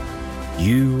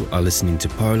You are listening to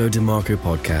Paolo DiMarco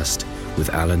Podcast with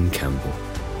Alan Campbell.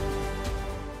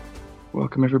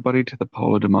 Welcome everybody to the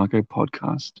Paolo DiMarco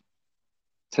Podcast.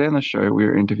 Today on the show we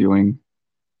are interviewing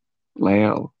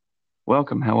Lael.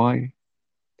 Welcome, how are you?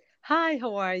 Hi,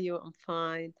 how are you? I'm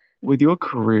fine. With your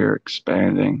career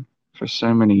expanding for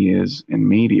so many years in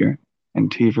media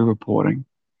and TV reporting,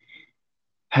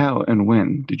 how and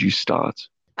when did you start?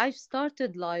 I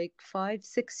started like 5,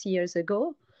 6 years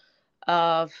ago.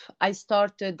 Uh, I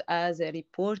started as a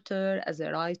reporter, as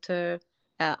a writer.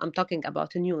 I'm talking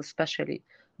about news, especially.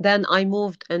 Then I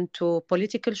moved into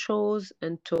political shows,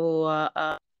 into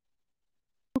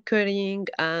anchoring,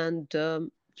 and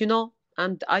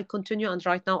and I continue. And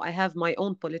right now, I have my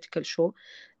own political show.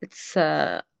 It's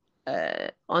on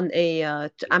a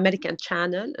American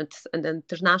channel. It's an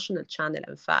international channel,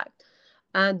 in fact,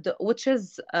 and which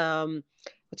is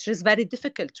very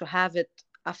difficult to have it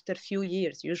after few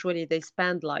years. Usually they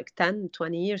spend like 10,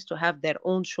 20 years to have their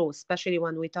own show, especially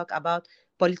when we talk about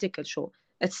political show.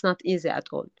 It's not easy at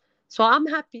all. So I'm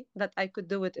happy that I could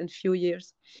do it in few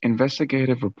years.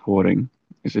 Investigative reporting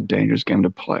is a dangerous game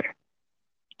to play.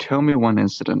 Tell me one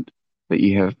incident that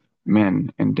you have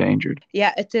men endangered.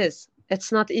 Yeah, it is.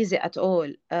 It's not easy at all.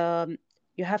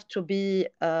 You have to be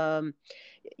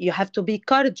you have to be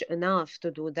courage enough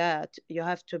to do that. You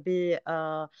have to be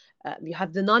you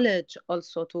have the knowledge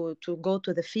also to go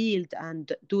to the field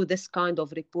and do this kind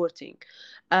of reporting.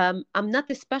 I'm not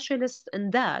a specialist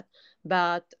in that,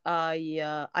 but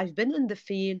I've been in the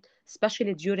field,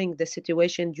 especially during the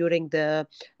situation, during the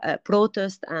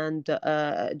protest, and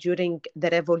during the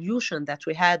revolution that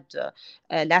we had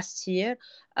last year.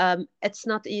 It's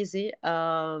not easy,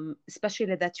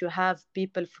 especially that you have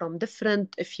people from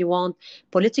different, if you want,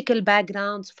 political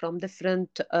backgrounds, from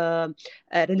different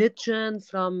religion,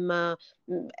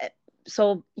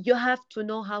 so you have to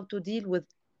know how to deal with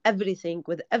everything,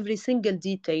 with every single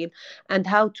detail, and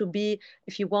how to be,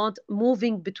 if you want,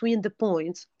 moving between the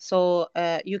points, so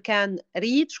you can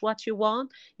reach what you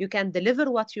want, you can deliver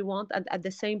what you want, and at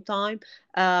the same time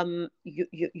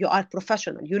you are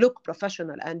professional, you look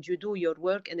professional, and you do your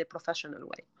work in a professional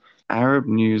way. Arab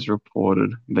News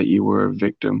reported that you were a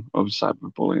victim of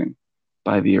cyberbullying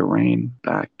by the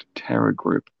Iran-backed terror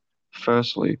group.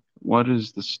 Firstly, what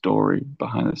is the story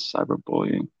behind the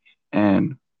cyberbullying,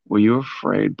 and were you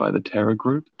afraid by the terror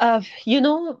group?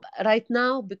 Right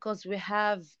now, because we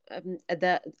have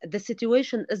the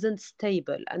situation isn't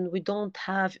stable, and we don't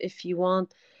have, if you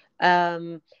want,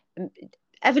 um,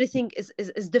 everything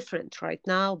is different right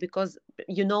now, because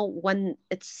when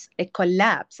it's a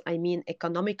collapse, I mean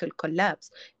economical collapse,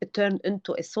 it turned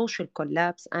into a social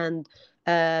collapse, and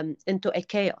into a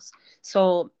chaos.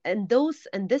 So in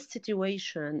this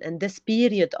situation, in this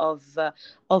period of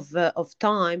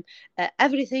time,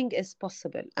 everything is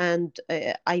possible, and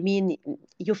I mean,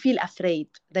 you feel afraid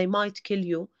they might kill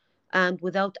you, and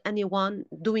without anyone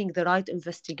doing the right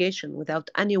investigation, without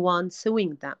anyone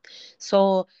suing them.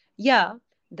 So yeah,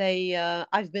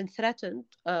 I've been threatened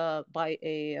by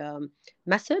a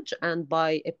message and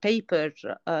by a paper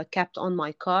kept on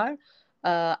my car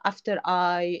after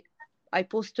I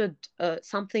posted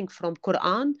something from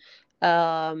Quran,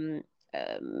 um,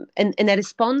 in a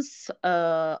response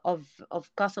of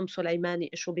Qasem Soleimani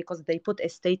issue, because they put a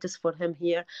status for him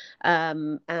here,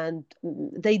 and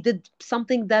they did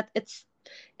something that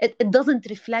it doesn't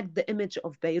reflect the image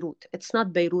of Beirut. It's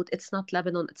not Beirut, it's not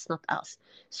Lebanon, it's not us.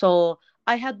 So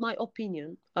I had my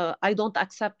opinion. I don't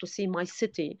accept to see my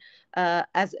city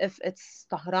as if it's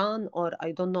Tehran or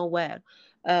I don't know where.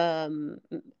 Um,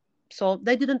 so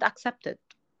they didn't accept it,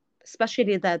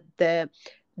 especially that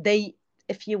they,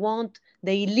 if you want,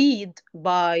 they lead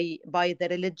by the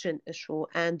religion issue,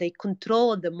 and they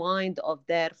control the mind of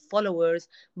their followers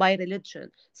by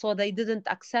religion. So they didn't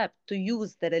accept to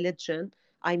use the religion,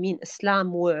 I mean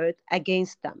Islam word,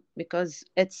 against them, because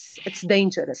it's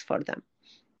dangerous for them.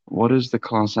 What is the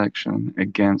class action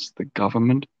against the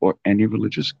government or any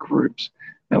religious groups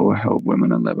that will help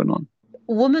women in Lebanon?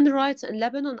 Women rights in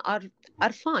Lebanon are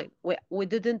fine. We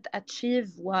didn't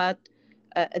achieve what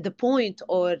the point,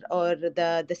 or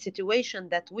the situation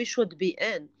that we should be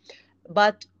in,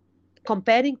 but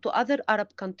comparing to other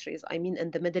Arab countries, I mean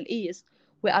in the Middle East,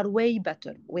 we are way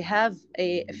better. We have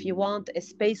a, if you want, a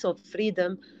space of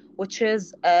freedom which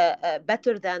is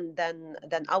better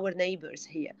than our neighbors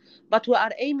here. But we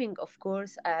are aiming, of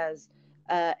course, as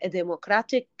a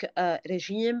democratic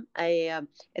regime, a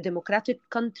democratic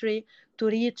country, to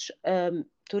reach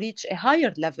a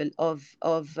higher level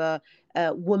of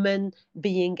women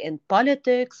being in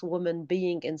politics, women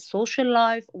being in social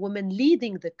life, women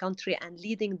leading the country and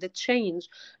leading the change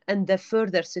and the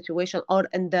further situation, or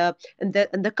in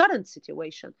the current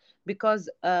situation, because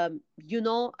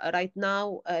right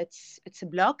now it's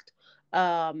blocked.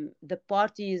 The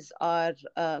parties are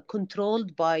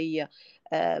controlled by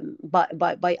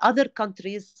other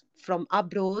countries from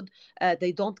abroad.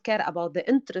 They don't care about the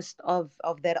interest of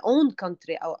their own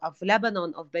country, of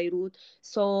Lebanon, of Beirut.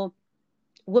 So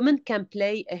women can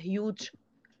play a huge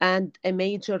and a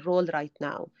major role right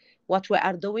now. What we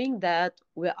are doing, that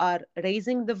we are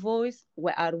raising the voice,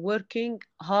 we are working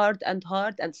hard, and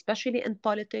especially in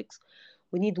politics.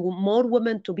 We need more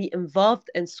women to be involved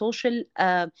in social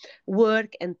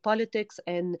work and politics,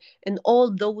 and in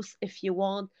all those, if you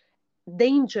want,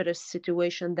 dangerous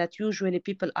situation that usually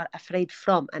people are afraid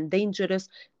from, and dangerous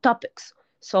topics.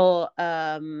 So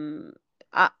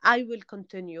I will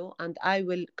continue, and I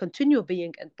will continue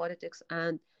being in politics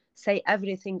and say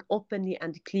everything openly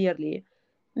and clearly.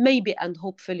 Maybe and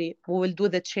hopefully we will do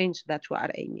the change that we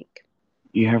are aiming.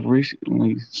 You have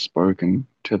recently spoken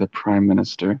to the Prime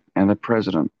Minister and the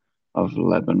President of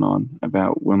Lebanon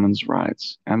about women's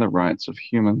rights and the rights of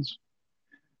humans.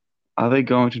 Are they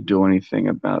going to do anything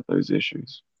about those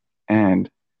issues? And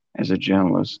as a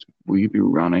journalist, will you be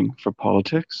running for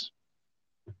politics?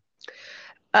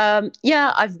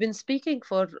 Yeah, I've been speaking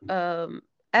for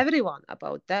everyone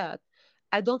about that.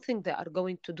 I don't think they are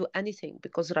going to do anything,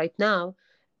 because right now,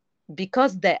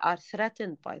 because they are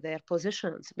threatened by their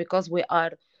positions, because we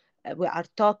are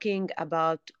talking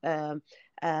about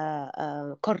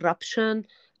corruption,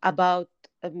 about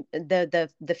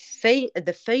the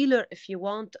failure, if you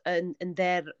want, in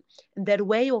their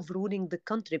way of ruling the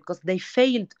country, because they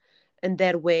failed in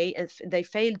their way, and they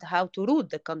failed how to rule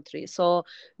the country. So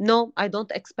no, I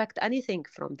don't expect anything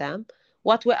from them.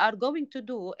 What we are going to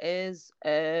do is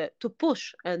to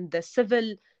push in the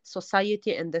civil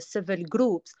society and the civil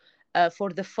groups for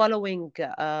the following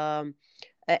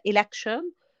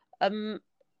election. Um,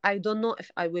 I don't know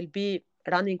if I will be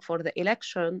running for the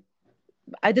election.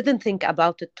 I didn't think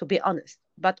about it, to be honest.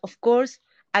 But of course,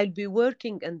 I'll be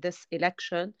working in this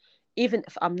election. Even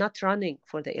if I'm not running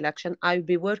for the election, I'll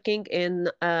be working in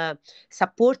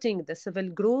supporting the civil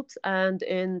groups, and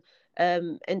in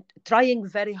trying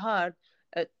very hard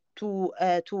to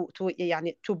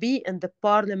be in the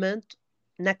parliament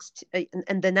next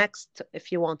in the next,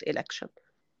 if you want, election.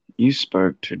 You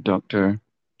spoke to Dr.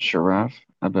 Sharaf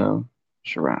Abel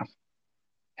Sharaf,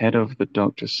 head of the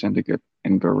Doctor Syndicate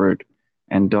in Beirut,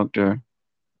 and Dr.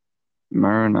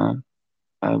 Marina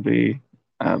Abi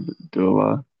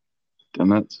Abdullah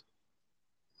Demet,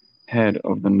 head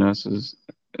of the Nurses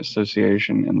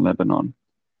Association in Lebanon.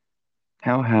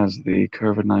 How has the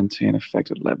COVID-19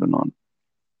 affected Lebanon,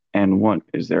 and what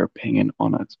is their opinion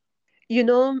on it?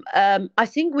 I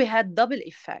think we had double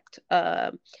effect.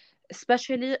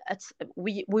 Especially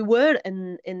we were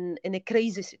in a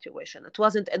crazy situation. It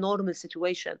wasn't a normal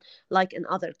situation like in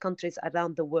other countries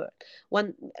around the world.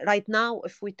 When right now,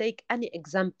 if we take any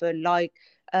example like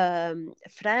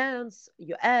France,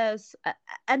 US,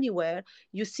 anywhere,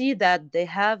 you see that they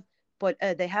have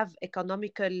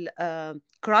economical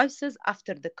crisis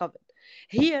after the COVID.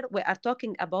 Here we are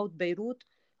talking about Beirut,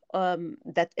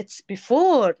 that it's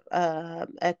before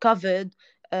COVID,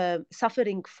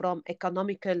 suffering from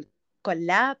economical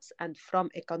collapse and from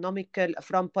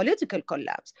political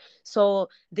collapse. So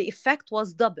the effect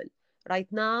was double. Right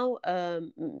now,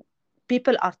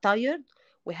 people are tired.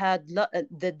 We had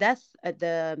the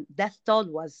death toll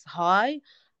was high,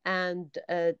 and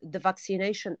the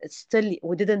vaccination is still,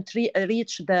 we didn't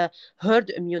reach the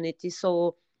herd immunity.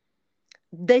 So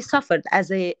they suffered as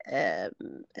a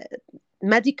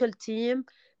medical team.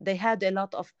 They had a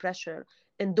lot of pressure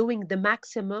in doing the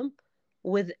maximum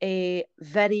with a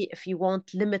very, if you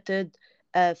want, limited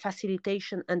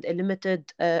facilitation, and a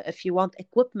limited, if you want,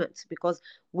 equipment, because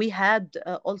we had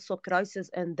also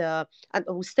crisis and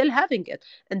we're still having it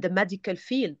in the medical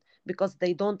field, because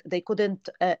they couldn't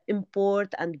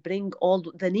import and bring all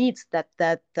the needs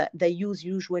that they use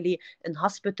usually in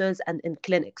hospitals and in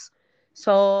clinics.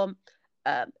 So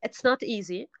it's not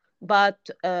easy, but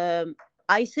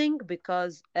I think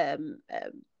because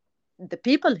the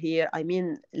people here, I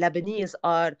mean, Lebanese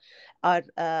are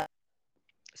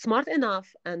smart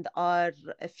enough, and are,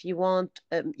 if you want,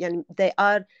 they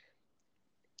are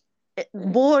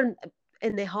born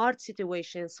in a hard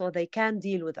situation, so they can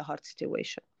deal with a hard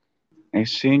situation. A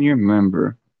senior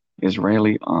member,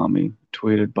 Israeli army,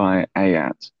 tweeted by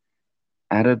Ayat,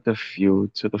 added the fuel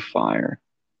to the fire.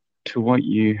 To what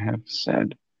you have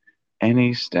said,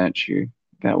 any statue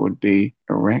that would be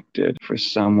erected for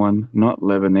someone not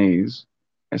Lebanese,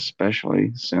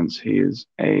 especially since he is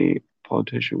a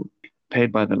politician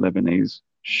paid by the Lebanese,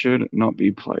 should not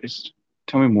be placed.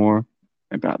 Tell me more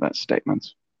about that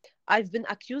statement. I've been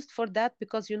accused for that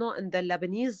because, in the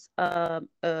Lebanese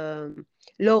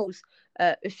laws,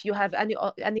 if you have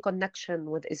any connection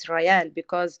with Israel,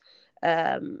 because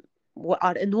we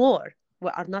are in war, we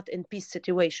are not in peace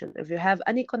situation. If you have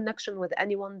any connection with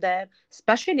anyone there,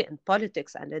 especially in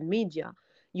politics and in media,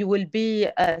 you will be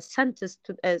sentenced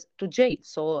to jail.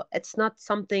 So it's not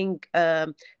something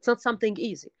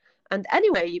easy. And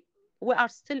anyway, we are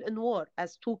still in war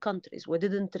as two countries. We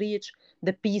didn't reach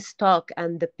the peace talk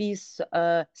and the peace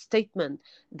statement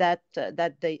that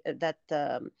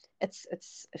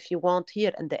it's if you want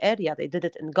here in the area. They did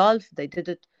it in Gulf. They did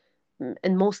it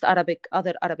in most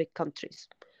other Arabic countries.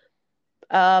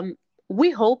 We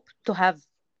hope to have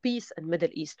peace in Middle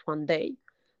East one day,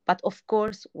 but of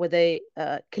course with a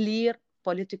clear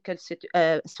political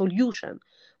solution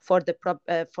for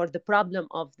the problem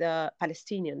of the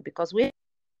Palestinian, because we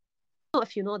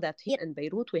if you know that here in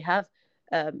Beirut we have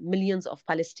millions of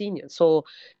Palestinians. So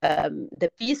the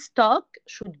peace talk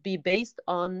should be based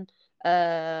on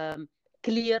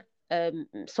clear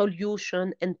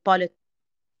solution in politics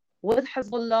with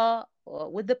Hezbollah,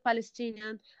 with the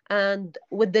Palestinian, and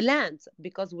with the lands,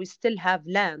 because we still have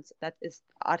lands that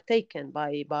are taken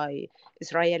by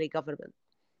Israeli government.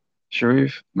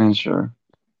 Sharif Mansour,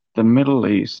 the Middle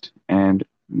East and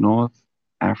North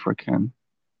African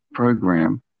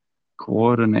Program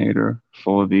Coordinator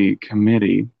for the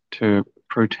Committee to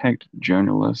Protect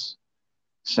Journalists,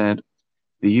 said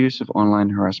the use of online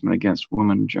harassment against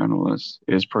women journalists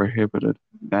is prohibited.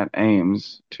 That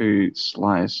aims to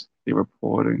slice the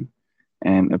reporting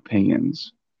and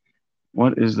opinions.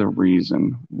 What is the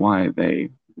reason why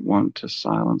they want to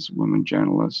silence women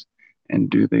journalists, and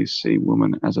do they see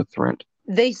women as a threat?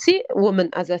 They see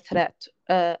women as a threat,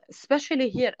 especially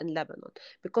here in Lebanon,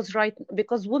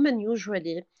 because women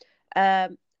usually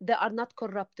they are not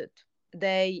corrupted.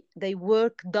 They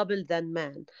work double than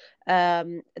men.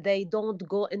 They don't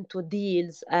go into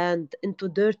deals and into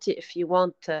dirty, if you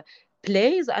want,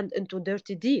 plays and into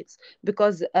dirty deals.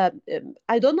 Because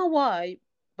I don't know why,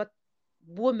 but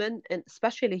women, and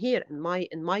especially here in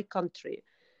my country,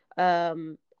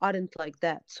 aren't like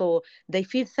that. So they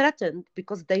feel threatened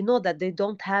because they know that they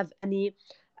don't have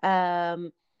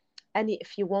um, any,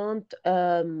 if you want,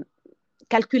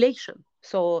 calculation.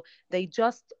 So they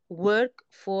just work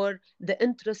for the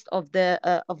interest of the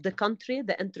country,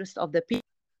 the interest of the people,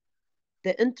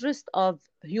 the interest of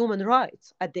human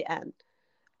rights at the end.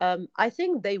 I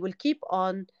think they will keep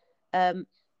um, on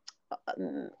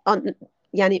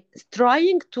yani,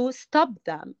 trying to stop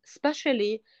them,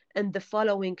 especially in the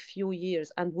following few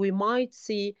years, and we might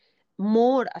see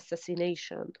more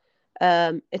assassination.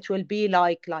 It will be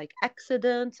like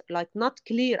accidents, like not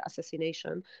clear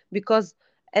assassination, because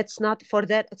it's not for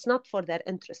their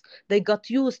interest. They got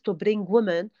used to bring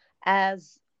women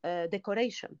as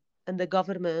decoration in the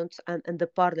government and in the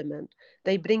parliament.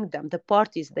 They bring them, the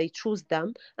parties, they choose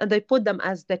them and they put them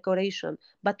as decoration,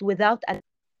 but without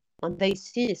when they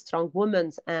see strong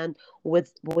women and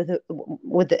with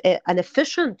an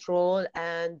efficient role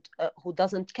and who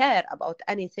doesn't care about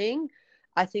anything,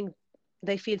 I think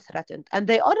they feel threatened, and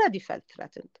they already felt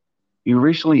threatened. You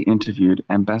recently interviewed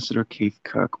Ambassador Keith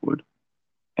Kirkwood,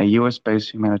 a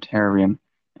US-based humanitarian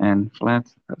and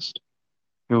philanthropist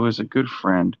who is a good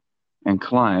friend and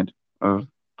client of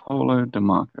Paulo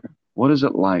DeMarco. What is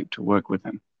it like to work with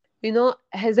him?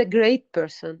 He's a great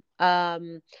person. I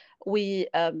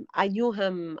knew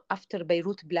him after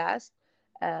Beirut blast,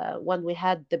 when we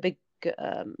had the big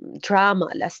drama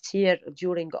last year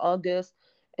during August.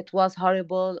 It was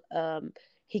horrible.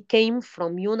 He came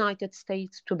from United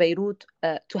States to Beirut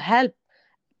to help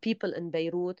people in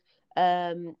Beirut,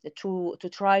 to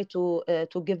try to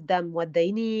give them what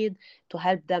they need, to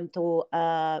help them to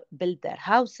build their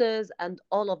houses and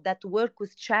all of that, to work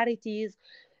with charities.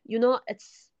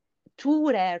 It's too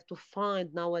rare to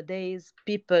find nowadays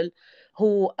people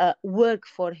who work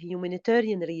for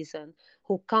humanitarian reason,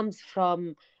 who comes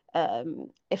from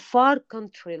a far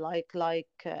country like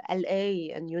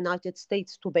LA and United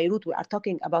States to Beirut. We are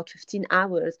talking about 15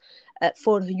 hours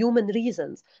for human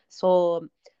reasons. So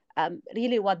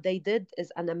really what they did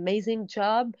is an amazing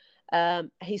job.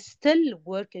 He's still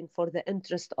working for the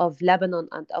interest of Lebanon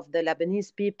and of the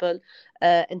Lebanese people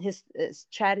in his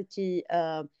charity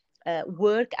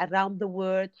work around the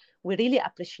world. We really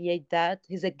appreciate that.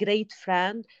 He's a great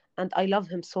friend, and I love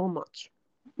him so much.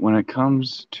 When it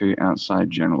comes to outside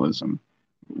journalism,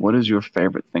 what is your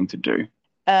favorite thing to do?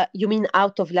 You mean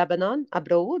out of Lebanon,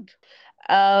 abroad?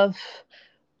 Uh,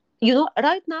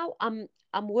 right now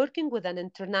I'm working with an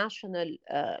international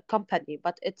company,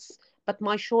 but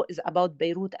my show is about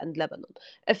Beirut and Lebanon.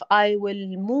 If I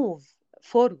will move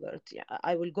forward, yeah,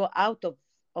 I will go out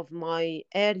of my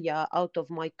area, out of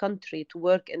my country, to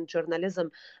work in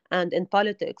journalism and in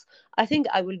politics. I think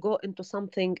I will go into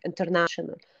something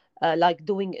international, like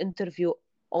doing interview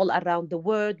all around the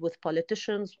world with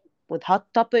politicians, with hot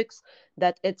topics,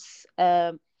 that it's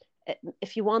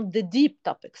if you want, the deep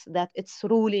topics, that it's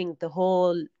ruling the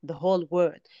whole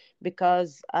world,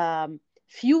 because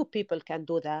few people can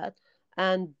do that.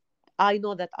 And I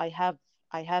know that I have,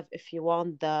 if you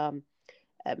want,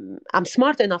 I'm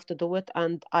smart enough to do it,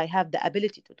 and I have the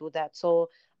ability to do that. So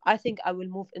I think I will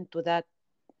move into that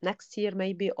next year,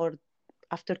 maybe, or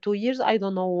after 2 years. I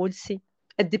don't know, we'll see.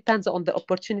 It depends on the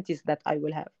opportunities that I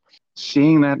will have.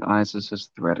 Seeing that ISIS has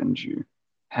threatened you,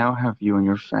 how have you and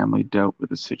your family dealt with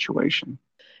the situation?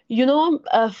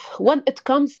 When it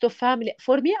comes to family,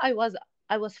 for me, I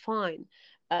was fine.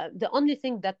 The only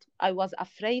thing that I was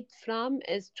afraid from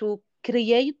is to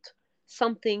create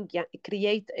something, yeah,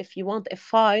 create, if you want, a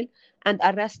file and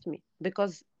arrest me,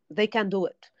 because they can do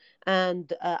it.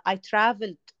 And I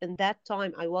traveled in that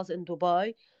time. I was in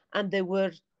Dubai, and they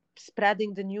were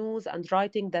spreading the news and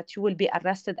writing that you will be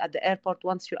arrested at the airport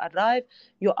once you arrive.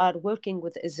 You are working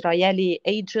with Israeli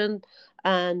agent,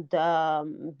 and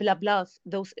blah blah,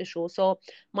 those issues. So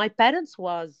my parents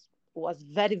was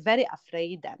very very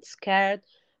afraid and scared,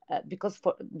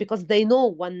 because they know,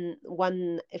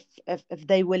 when if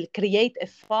they will create a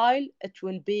file, it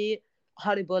will be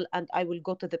horrible, and I will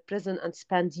go to the prison and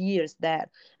spend years there.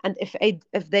 And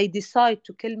if they decide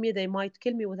to kill me, they might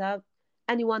kill me without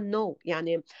anyone know.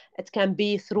 Yani, it can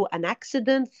be through an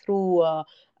accident, through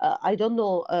I don't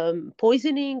know,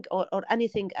 poisoning, or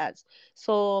anything else.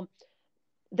 So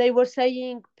they were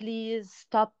saying, please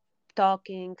stop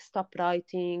talking, stop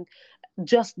writing,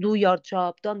 just do your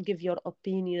job, don't give your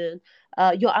opinion.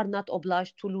 You are not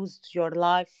obliged to lose your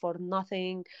life for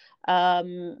nothing.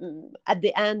 At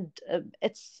the end,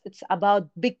 it's about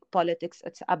big politics,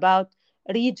 it's about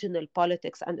regional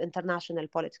politics and international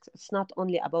politics. It's not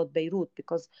only about Beirut,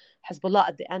 because Hezbollah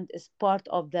at the end is part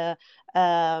of the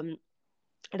um,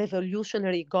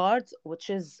 Revolutionary Guards, which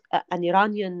is an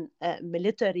Iranian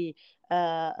military,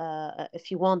 if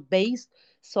you want, base.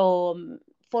 So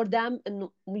for them,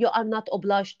 you are not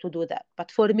obliged to do that.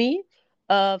 But for me,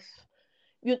 uh,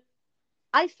 you,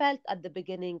 I felt at the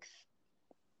beginning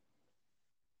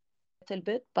a little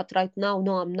bit, but right now,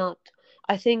 no, I'm not.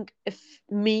 I think if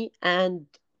me and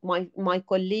my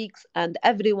colleagues and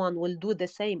everyone will do the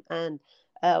same, and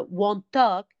won't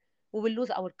talk, we will lose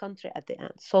our country at the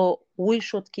end. So we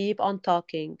should keep on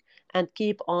talking, and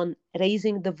keep on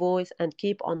raising the voice, and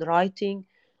keep on writing,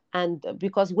 and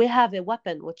because we have a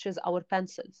weapon, which is our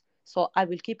pencils. So I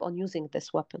will keep on using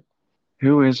this weapon.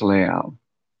 Who is Leal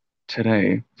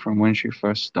today from when she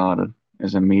first started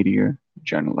as a media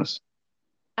journalist?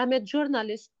 I'm a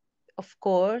journalist, of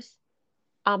course.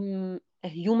 I'm a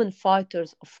human fighter,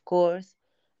 of course.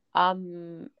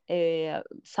 I'm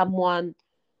someone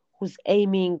who's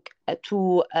aiming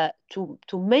to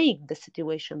make the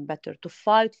situation better, to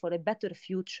fight for a better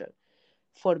future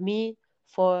for me,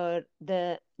 for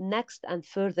the next and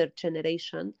further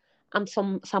generation. I'm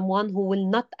someone who will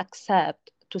not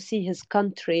accept to see his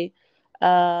country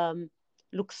um,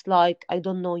 looks like, I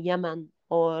don't know, Yemen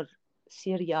or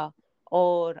Syria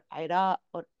or Iraq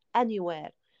or anywhere.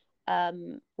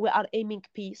 We are aiming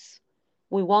peace.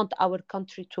 We want our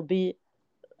country to be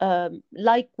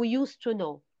like we used to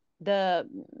know, the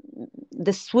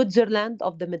the Switzerland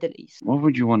of the Middle East. What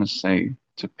would you want to say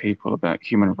to people about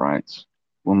human rights,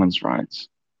 women's rights,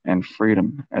 and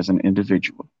freedom as an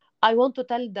individual? I want to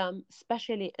tell them,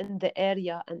 especially in the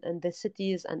area and in the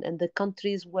cities and in the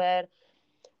countries where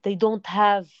they don't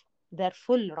have their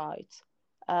full rights,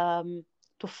 um,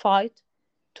 to fight,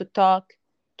 to talk,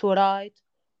 to write,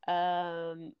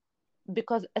 um,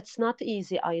 because it's not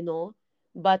easy, I know,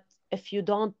 but if you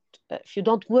don't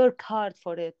work hard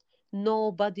for it,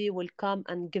 nobody will come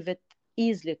and give it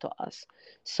easily to us.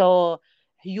 So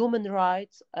human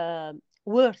rights,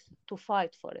 worth to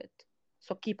fight for it.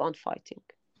 So keep on fighting.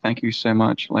 Thank you so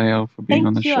much, Leo, for being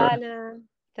on the Thank you, show. Alan.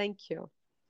 Thank you.